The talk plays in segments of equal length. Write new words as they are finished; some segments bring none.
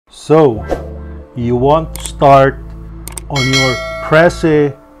So, you want to start on your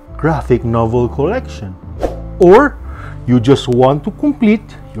Trese graphic novel collection, or you just want to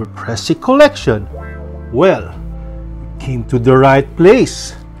complete your Trese collection? Well, you came to the right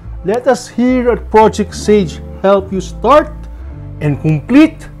place. Let us here at Project Sage help you start and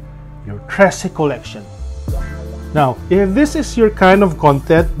complete your Trese collection. Now, if this is your kind of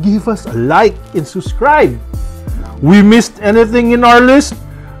content, give us a like and subscribe. We missed anything in our list?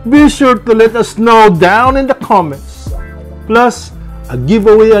 Be sure to let us know down in the comments. Plus, a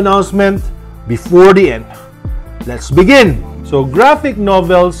giveaway announcement before the end. Let's begin. So, graphic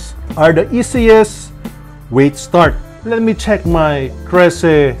novels are the easiest way to start. Let me check my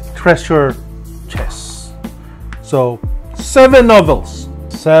Trese treasure chest. So, 7 novels.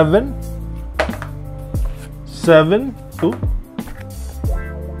 7, 2,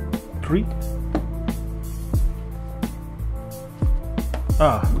 3.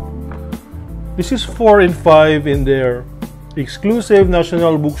 This is 4 and 5 in their exclusive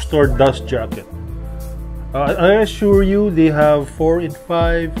National Bookstore dust jacket. I assure you they have 4 and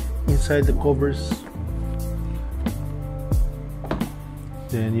 5 inside the covers.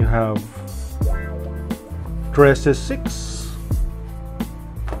 Then you have Trese 6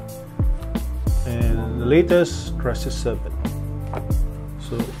 and the latest Trese 7.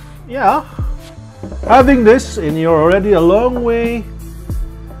 So yeah, having this and you're already a long way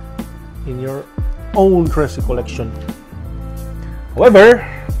in your own Trese collection. However,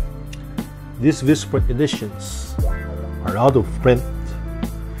 these Whispered editions are out of print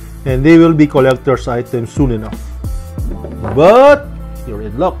and they will be collector's items soon enough. But you're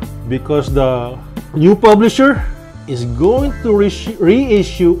in luck because the new publisher is going to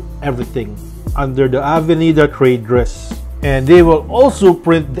reissue everything under the Avenida trade dress, and they will also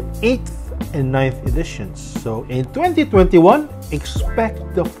print the 8th and 9th editions. So in 2021, expect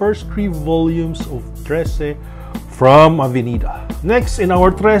the first 3 volumes of Trese from Avenida. Next, in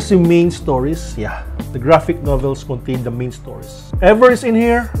our Trese main stories, the graphic novels contain the main stories. Ever is in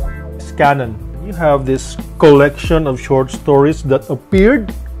here, it's canon. You have this collection of short stories that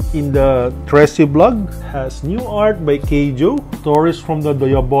appeared in the Trese blog. Has new art by KaJo, stories from the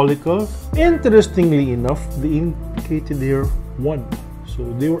Diabolical. Interestingly enough, they indicated here 1. So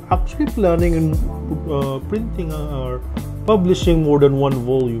they were actually planning on printing or publishing more than 1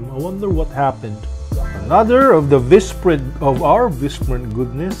 volume. I wonder what happened. Another of the our Whispered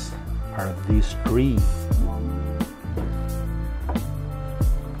goodness are these 3.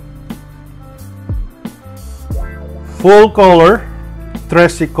 Full color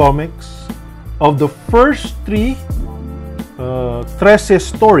Trese comics of the first 3 Trese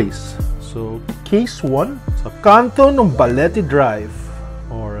stories. So case 1 sa kanto ng Balete Drive,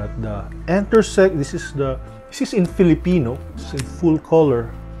 or at the intersect. This is in Filipino. It's in full color.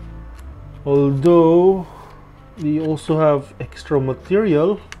 Although they also have extra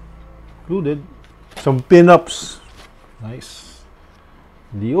material included, some pinups. Nice.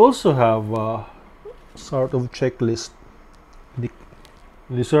 They also have a sort of checklist.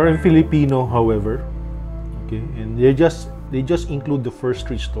 These are in Filipino, however. Okay, and they just include the first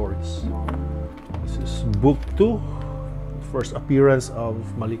 3 stories. This is book 2, first appearance of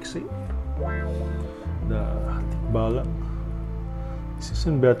Malikse, the Tikbalang. This is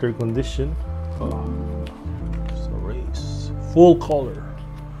in better condition. So race, full color.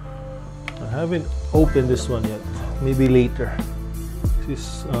 I haven't opened this one yet. Maybe later.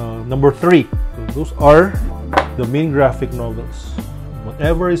 This is number 3. So those are the main graphic novels.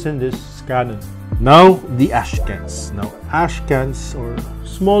 Whatever is in this is canon. Now the Ashcans. Now Ashcans, or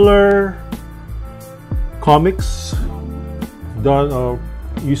smaller comics done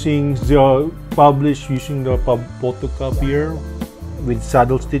published using the photocopier with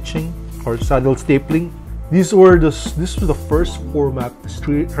saddle stitching or saddle stapling. This was the first format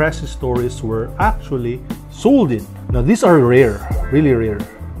Trese stories were actually sold in. Now these are rare, really rare.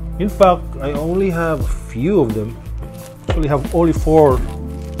 In fact, I only have a few of them. Actually have only 4.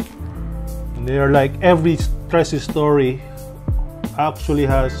 And they are like every Trese story actually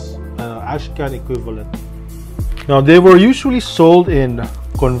has Ashcan equivalent. Now they were usually sold in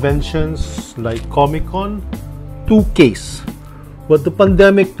conventions like Comic-Con, 2Ks. But the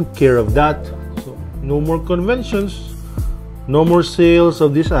pandemic took care of that. So no more conventions, no more sales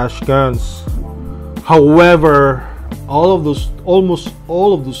of these Ashcans. However, almost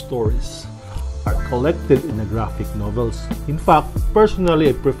all of those stories are collected in the graphic novels. In fact, personally,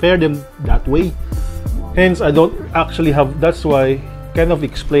 I prefer them that way. Hence, I don't actually have. That's why kind of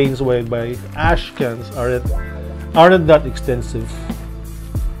explains why my Ashcans aren't that extensive.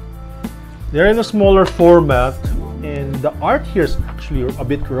 They're in a smaller format, and the art here is actually a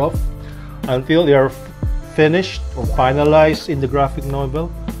bit rough until they are finished or finalized in the graphic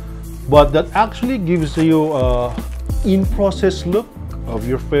novel, but that actually gives you a in-process look of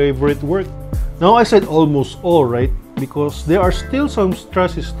your favorite work. Now I said almost all, right? Because there are still some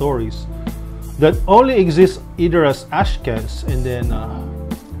Trese stories that only exist either as Ashcans and then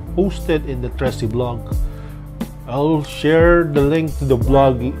posted in the Trese blog. I'll share the link to the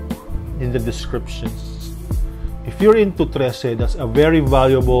blog in the descriptions. If you're into Trese, that's a very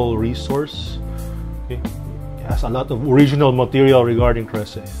valuable resource. Okay? It has a lot of original material regarding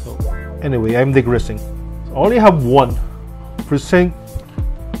Trese. So anyway, I'm digressing. I only have one. Precinct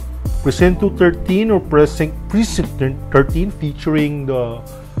 13 or Precinct 13, featuring the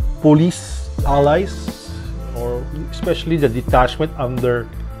police allies, or especially the detachment under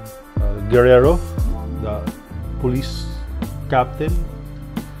Guerrero, the police captain.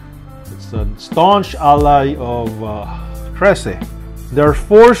 It's a staunch ally of Trese. There are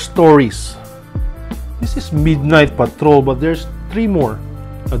 4 stories. This is Midnight Patrol, but there's 3 more.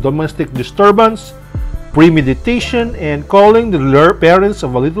 A domestic disturbance, premeditation, and calling the parents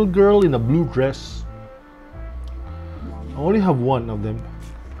of a little girl in a blue dress. I only have one of them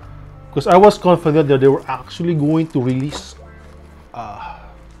because I was confident that they were actually going to release a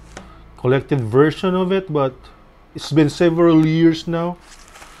collected version of it, but it's been several years now.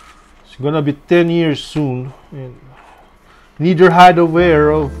 It's gonna be 10 years soon, and neither had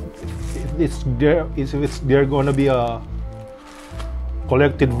aware of if they're gonna be a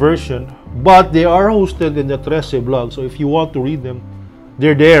collected version, but they are hosted in the Trese blog, so if you want to read them,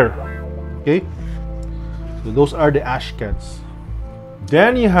 they're there. Okay, so those are the Ashcans.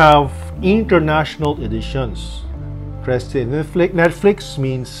 Then you have international editions. Trese Netflix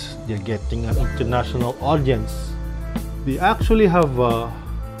means they're getting an international audience. They actually have a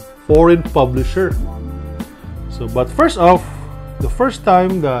foreign publisher. So, but first off, the first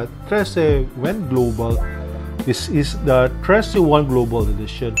time that Trese went global, this is the Trese 1 Global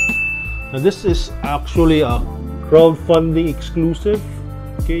Edition. Now this is actually a crowdfunding exclusive.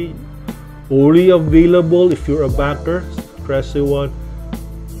 Okay, only available if you're a backer. Trese 1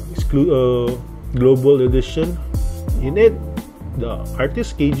 Global Edition. In it, the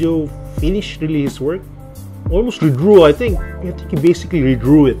artist KaJo finished really his work. Almost redrew, I think he basically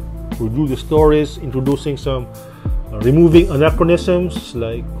redrew it. Redrew the stories, introducing some removing anachronisms,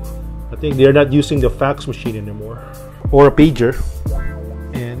 like I think they're not using the fax machine anymore or a pager.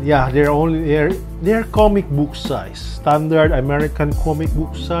 And yeah, they're comic book size, standard American comic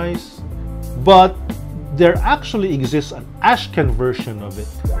book size, but there actually exists an Ashcan version of it,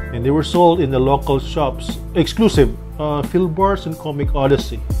 and they were sold in the local shops, exclusive, Philbars and Comic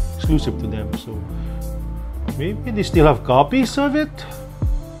Odyssey, exclusive to them. So maybe they still have copies of it.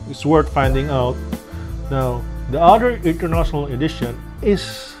 It's worth finding out. Now, the other international edition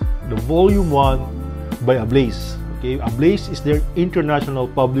is the Volume 1 by Ablaze. Okay, Ablaze is their international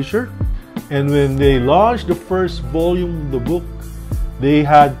publisher, and when they launched the first volume of the book, they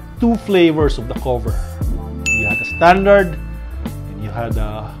had 2 flavors of the cover. You had a standard and you had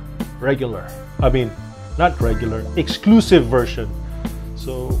a regular. I mean, not regular, exclusive version.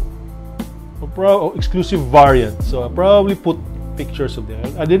 So, exclusive variant. So I probably put pictures of them.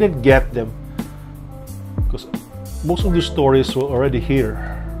 I didn't get them because most of the stories were already here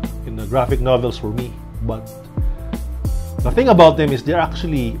in the graphic novels for me. But the thing about them is they're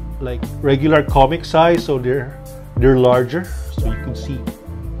actually like regular comic size, so they're larger, so you can see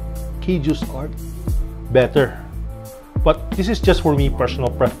KaJo's art better. But this is just for me, personal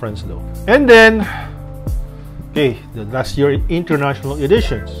preference though. And then, okay, that's your international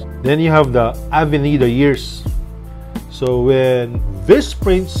editions. Then you have the Avenida years. So when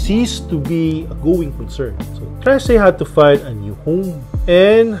Visprint ceased to be a going concern, so Trese had to find a new home,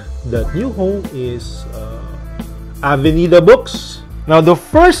 and that new home is Avenida Books. Now the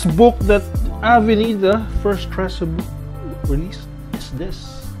first book that Avenida, first Trese book released, is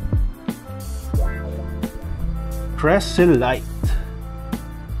this Trese Light.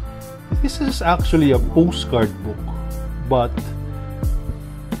 This is actually a postcard book, but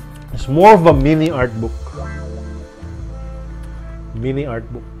it's more of a mini art book. Mini art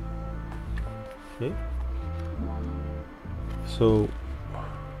book. Okay. So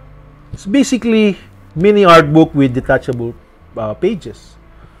it's basically mini art book with detachable pages,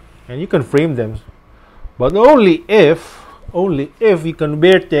 and you can frame them, but only if you can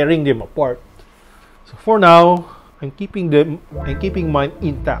bear tearing them apart. So for now, I'm keeping mine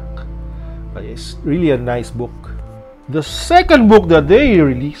intact, but it's really a nice book. The second book that they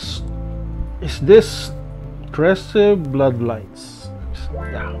released is this Trese Bloodlines.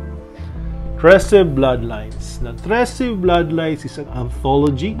 Yeah, Trese Bloodlines. Now, Trese Bloodlines is an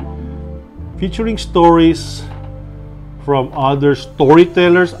anthology featuring stories from other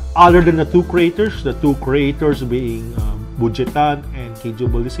storytellers other than the two creators. The two creators being Budjette and KaJo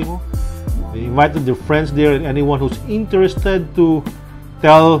Baldisimo. They invited their friends there and anyone who's interested to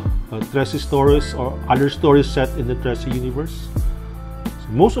tell Trese stories or other stories set in the Trese universe. So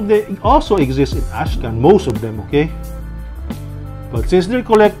most of them also exist in Ashcans, most of them, okay? But since they're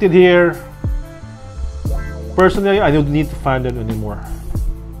collected here, personally, I don't need to find them anymore.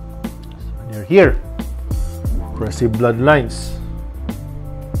 So they're here. Trese Bloodlines.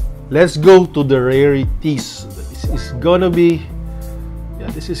 Let's go to the rarities. This is gonna be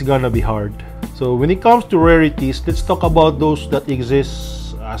hard. So when it comes to rarities, let's talk about those that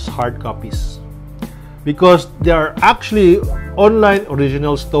exist as hard copies, because there are actually online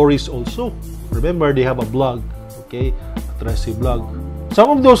original stories also. Remember, they have a blog, okay, a Trese blog. Some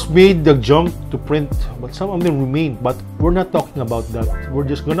of those made the jump to print, but some of them remain. But we're not talking about that. We're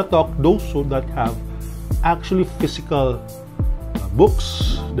just gonna talk those that have actually physical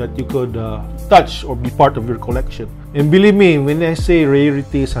books that you could touch or be part of your collection. And believe me, when I say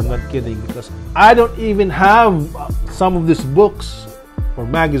rarities, I'm not kidding, because I don't even have some of these books or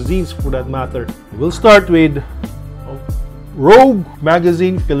magazines for that matter. We'll start with Rogue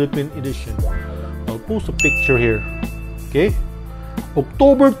Magazine Philippine Edition. I'll post a picture here. Okay,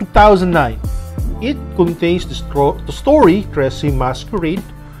 October 2009. It contains the story Trese Masquerade,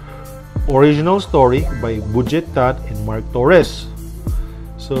 original story by Budjette and Mark Torres.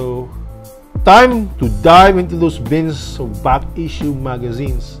 So, time to dive into those bins of back issue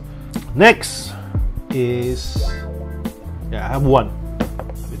magazines. Next is, I have one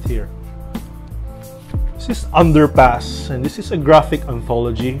with here. This is Underpass, and this is a graphic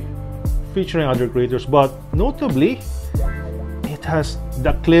anthology featuring other creators, but notably, it has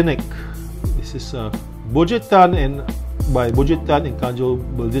The Clinic. This is Budjette and KaJo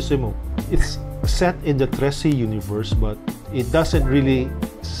Baldisimo. It's set in the Trese universe, but it doesn't really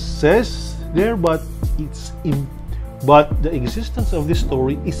says there, but the existence of this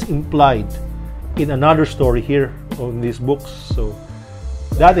story is implied in another story here on these books. So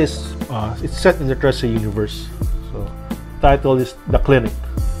that is it's set in the Trese universe. So title is The Clinic,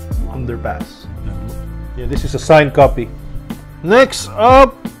 Underpass. Yeah, this is a signed copy. Next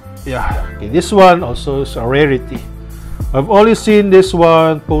up, okay, this one also is a rarity. I've only seen this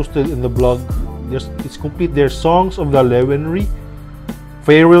one posted in the blog. It's complete. There's Songs of the Lewenry.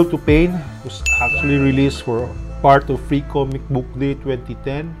 Farewell to Pain was actually released for part of Free Comic Book Day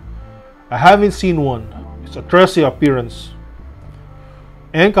 2010. I haven't seen one. It's a Trese appearance.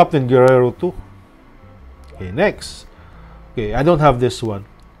 And Captain Guerrero too. Okay, next. Okay, I don't have this one.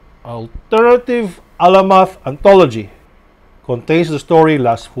 Alternative Alamath Anthology. Contains the story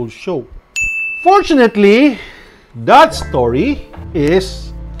Last Full Show. Fortunately, that story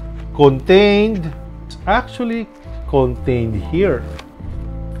is actually contained here.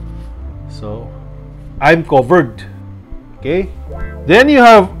 So, I'm covered. Okay? Then you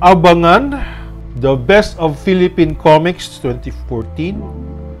have Abangan, the Best of Philippine Comics 2014,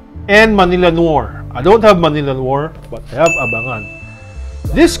 and Manila Noir. I don't have Manila Noir, but I have Abangan.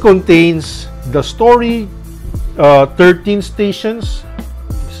 This contains the story 13 Stations.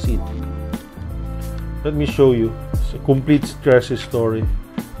 Let's see. Let me show you. It's a complete Trese story.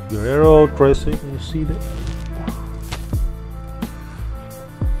 Guerrero, Trese, can you see that?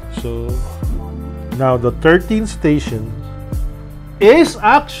 So now the 13 Stations is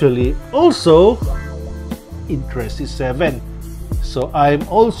actually also in Trese 7. So I'm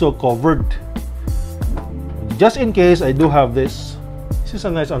also covered. Just in case I do have this. This is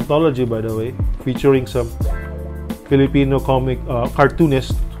a nice anthology, by the way, featuring some Filipino comic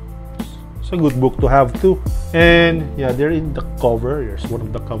cartoonists. It's a good book to have too. And yeah, they're in the cover. Here's one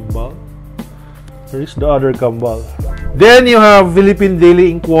of the Kambal. There is the other Kambal. Then you have Philippine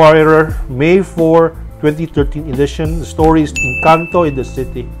Daily Inquirer, May 4, 2013 edition. The story is Encanto in the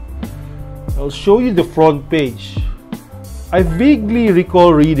City. I'll show you the front page. I vaguely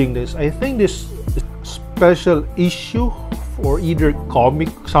recall reading this. I think this is a special issue for either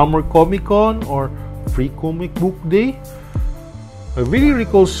Summer Comic Con or Free Comic Book Day. I really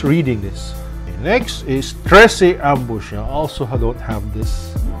recall reading this. Okay, next is Trese Ambush. I also don't have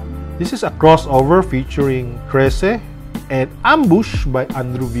this. This is a crossover featuring Trese and Ambush by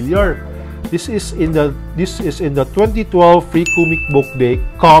Andrew Villar. This is in the 2012 Free Comic Book Day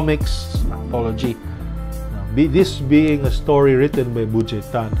Comics anthology. Now, this being a story written by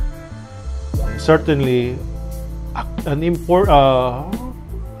Budjette, certainly an important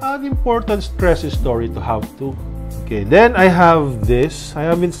Trese story to have too. Okay, then I have this. I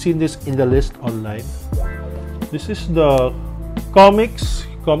haven't seen this in the list online. This is the Komiks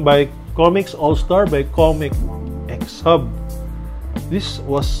by Komiks All-Star by Comic X Hub. This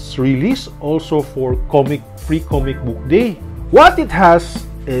was released also for Free Comic Book Day. What it has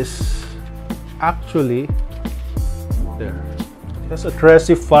is actually there. It has a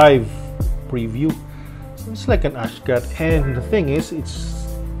Trese 5 preview. So it's like an Ashcan, and the thing is, it's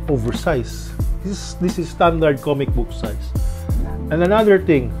oversized. This is standard comic book size. And another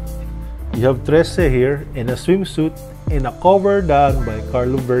thing, you have Trese here in a swimsuit in a cover done by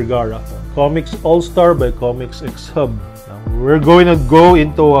Carlo Vergara. Comics All-Star by Comics X Hub. Now, we're going to go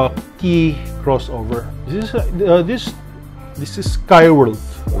into a key crossover. This is Skyworld.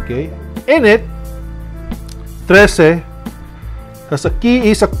 Okay, in it, Trese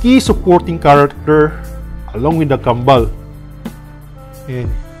is a key supporting character along with the Kambal. And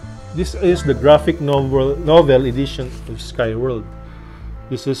this is the graphic novel edition of Skyworld.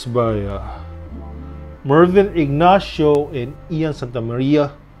 This is by Mervyn Ignacio and Ian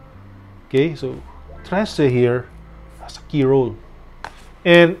Santamaria. Okay, so Trese here has a key role.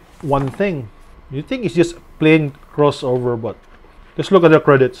 And one thing, you think it's just a plain crossover, but let's look at the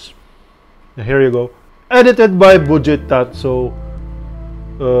credits. And here you go. Edited by Budjette. So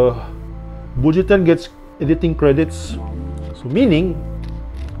Budjette gets editing credits. So meaning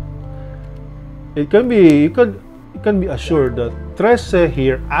it can be assured that Trese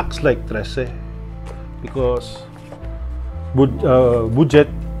here acts like Trese, because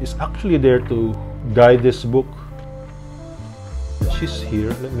Budjette is actually there to guide this book. She's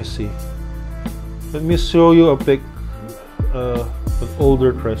here. Let me see. Let me show you a pic of an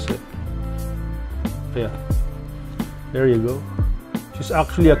older Trese. Yeah, there you go. She's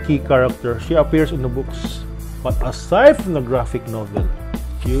actually a key character. She appears in the books, but aside from the graphic novel,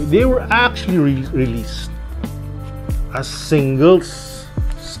 they were actually released as singles,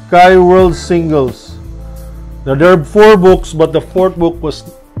 Skyworld singles. Now there are 4 books, but the 4th book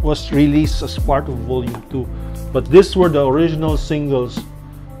was released as part of volume 2. But these were the original singles.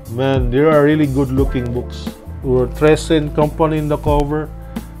 Man, they are really good looking books. Were Trese and company in the cover?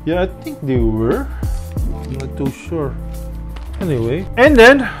 Yeah, I think they were. I'm not too sure. Anyway, and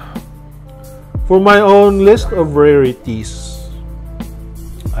then for my own list of rarities,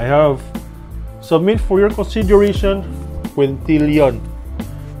 I have submit for your consideration Quintillion.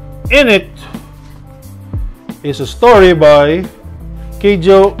 In it is a story by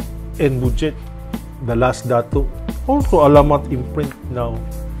KaJo and Budjette, The Last Dato. Also Alamat imprint now.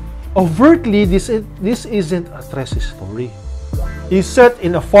 Overtly, this isn't a Trese story. It's set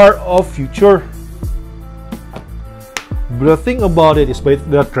in a far-off future. But the thing about it is by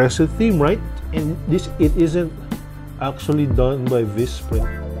the Trese theme, right? And it isn't actually done by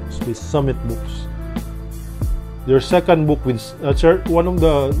Visprint. It's with Summit Books. Their second book with one of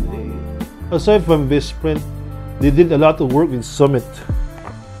the, aside from Visprint, they did a lot of work with Summit.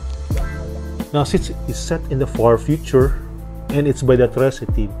 Now since it's set in the far future and it's by the Trese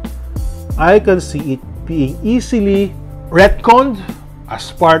team, I can see it being easily retconned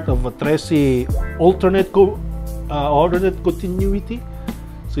as part of a Trese alternate continuity.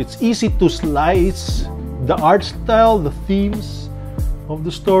 So it's easy to slice the art style, the themes of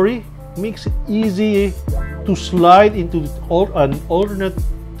the story. Makes it easy to slide into an alternate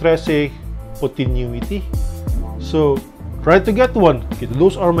Trese continuity. So try to get one. Okay,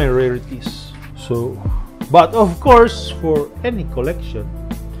 those are my rarities. So, but of course, for any collection,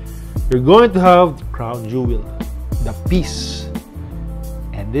 you're going to have the crown jewel, the piece,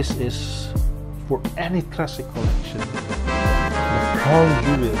 and this is for any Trese collection. The crown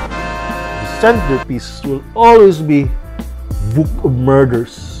jewel, the centerpiece, will always be Book of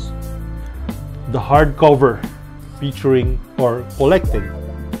Murders, the hardcover featuring or collecting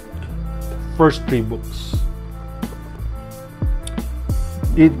the first 3 books.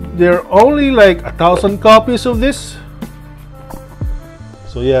 There are only like 1,000 copies of this.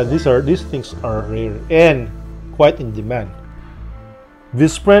 So yeah, these things are rare and quite in demand.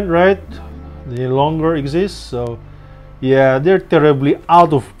 Visprint, right? They no longer exist, so yeah, they're terribly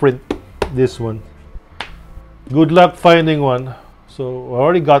out of print. This one. Good luck finding one. So I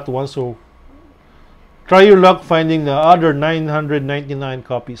already got one, so try your luck finding the other 999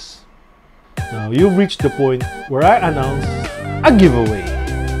 copies. Now you've reached the point where I announce a giveaway.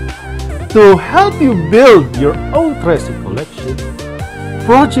 To help you build your own Trese collection,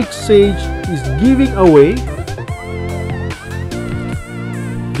 Project Sage is giving away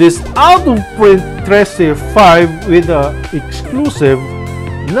this out-of-print Trese 5 with an exclusive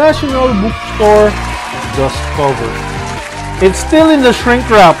National Bookstore dust cover. It's still in the shrink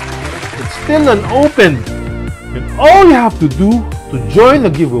wrap. It's still unopened. And all you have to do to join the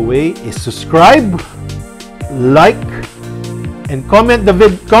giveaway is subscribe, like, and comment to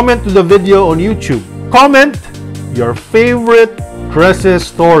the video on YouTube. Comment your favorite Trese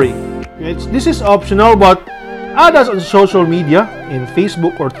story. This is optional, but add us on social media in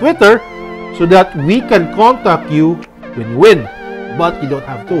Facebook or Twitter so that we can contact you when you win. But you don't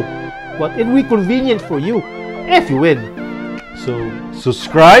have to. But it will be convenient for you if you win. So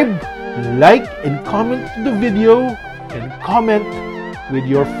subscribe, like, and comment to the video, and comment with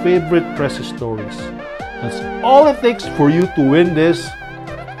your favorite Trese stories. That's all it takes for you to win this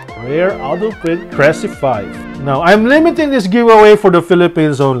rare auto print Trese 5. Now, I'm limiting this giveaway for the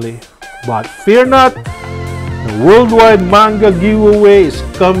Philippines only. But fear not, the worldwide manga giveaway is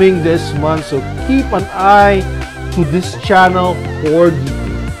coming this month, so keep an eye to this channel for details.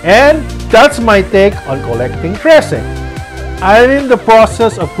 And that's my take on collecting Trese. I'm in the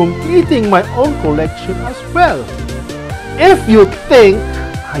process of completing my own collection as well. If you think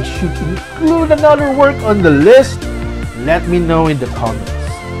I should include another work on the list, let me know in the comments.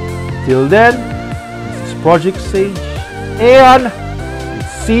 Till then, this is Project Sage, and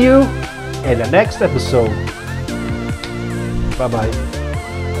see you in the next episode. Bye-bye.